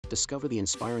discover the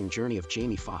inspiring journey of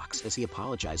Jamie Foxx as he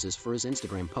apologizes for his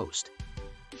Instagram post.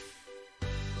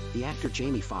 The actor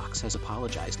Jamie Foxx has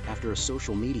apologized after a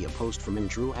social media post from him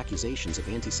drew accusations of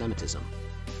anti-Semitism.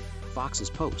 Foxx's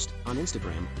post, on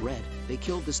Instagram, read, "They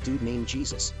killed this dude named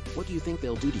Jesus, what do you think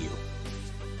they'll do to you?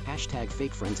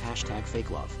 #FakeFriends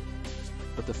 #FakeLove."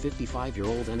 But the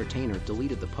 55-year-old entertainer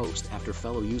deleted the post after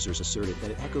fellow users asserted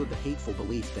that it echoed the hateful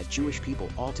belief that Jewish people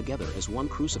all together as one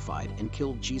crucified and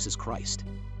killed Jesus Christ.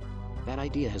 That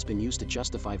idea has been used to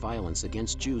justify violence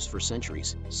against Jews for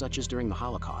centuries, such as during the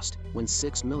Holocaust, when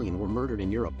 6 million were murdered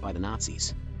in Europe by the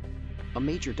Nazis. A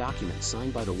major document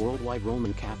signed by the worldwide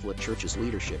Roman Catholic Church's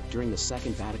leadership during the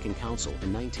Second Vatican Council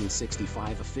in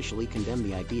 1965 officially condemned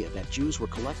the idea that Jews were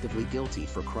collectively guilty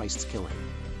for Christ's killing.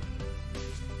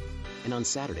 And on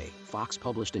Saturday, Foxx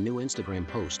published a new Instagram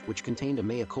post which contained a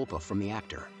mea culpa from the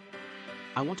actor.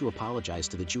 "I want to apologize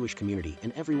to the Jewish community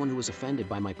and everyone who was offended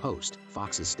by my post,"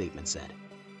 Foxx's statement said.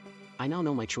 "I now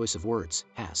know my choice of words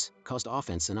has caused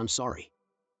offense and I'm sorry.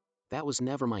 That was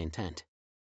never my intent.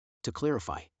 To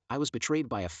clarify, I was betrayed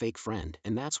by a fake friend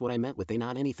and that's what I meant with they,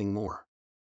 not anything more."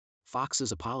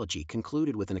 Foxx's apology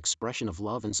concluded with an expression of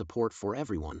love and support for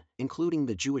everyone, including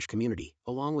the Jewish community,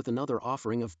 along with another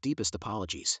offering of deepest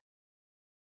apologies.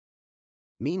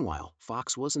 Meanwhile,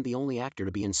 Foxx wasn't the only actor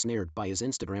to be ensnared by his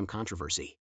Instagram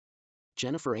controversy.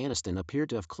 Jennifer Aniston appeared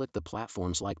to have clicked the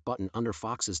platform's like button under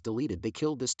Foxx's deleted "They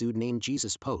killed this dude named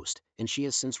Jesus" post, and she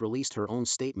has since released her own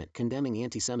statement condemning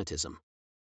anti-Semitism.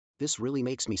 "This really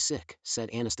makes me sick,"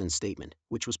 said Aniston's statement,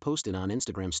 which was posted on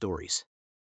Instagram stories.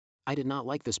 "I did not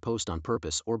like this post on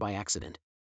purpose or by accident.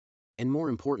 And more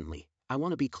importantly, I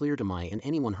want to be clear to my and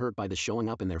anyone hurt by this showing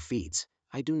up in their feeds,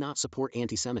 I do not support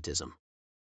anti-Semitism.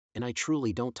 And I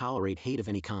truly don't tolerate hate of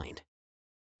any kind.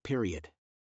 Period."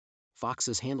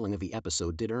 Foxx's handling of the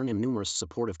episode did earn him numerous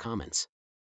supportive comments.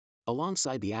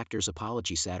 Alongside the actor's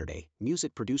apology Saturday,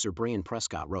 music producer Brian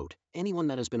Prescott wrote, "Anyone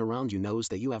that has been around you knows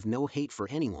that you have no hate for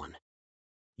anyone.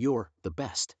 You're the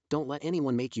best, don't let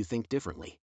anyone make you think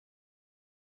differently."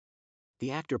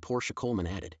 The actor Portia Coleman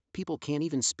added, "People can't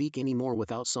even speak anymore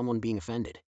without someone being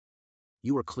offended.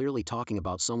 You were clearly talking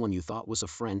about someone you thought was a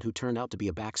friend who turned out to be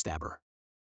a backstabber.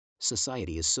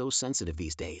 Society is so sensitive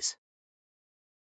these days."